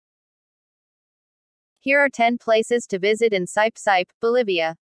Here are 10 places to visit in Sipe,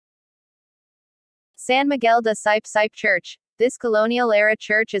 Bolivia. San Miguel de Sipe Church. This colonial-era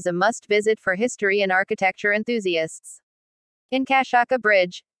church is a must-visit for history and architecture enthusiasts. Incachaca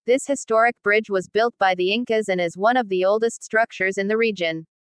Bridge. This historic bridge was built by the Incas and is one of the oldest structures in the region.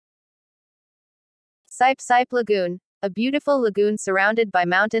 Sipe Lagoon. A beautiful lagoon surrounded by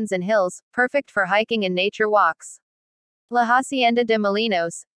mountains and hills, perfect for hiking and nature walks. La Hacienda de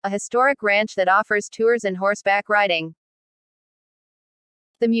Molinos. A historic ranch that offers tours and horseback riding.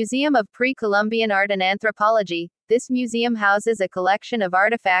 The Museum of Pre-Columbian Art and Anthropology. This museum houses a collection of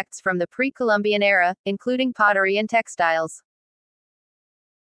artifacts from the pre-Columbian era, including pottery and textiles.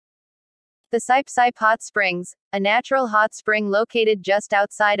 The Sipe Hot Springs, a natural hot spring located just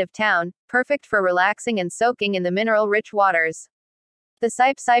outside of town, perfect for relaxing and soaking in the mineral-rich waters. The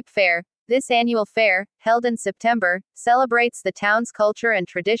Sipe Fair. This annual fair, held in September, celebrates the town's culture and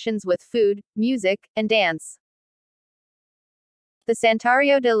traditions with food, music, and dance. The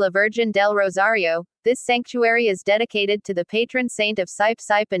Santuario de la Virgen del Rosario. This sanctuary is dedicated to the patron saint of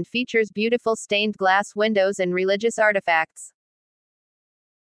Sipe and features beautiful stained glass windows and religious artifacts.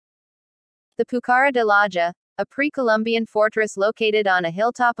 The Pucara de Laja, a pre-Columbian fortress located on a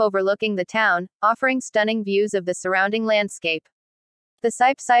hilltop overlooking the town, offering stunning views of the surrounding landscape. The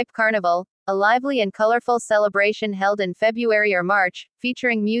Sipe Carnival, a lively and colorful celebration held in February or March,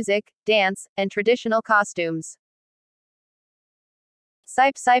 featuring music, dance, and traditional costumes.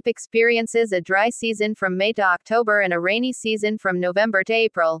 Sipe experiences a dry season from May to October and a rainy season from November to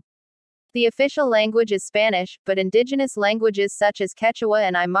April. The official language is Spanish, but indigenous languages such as Quechua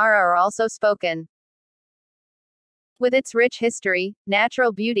and Aymara are also spoken. With its rich history,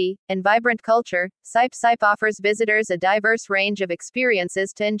 natural beauty, and vibrant culture, Sipe offers visitors a diverse range of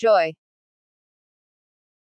experiences to enjoy.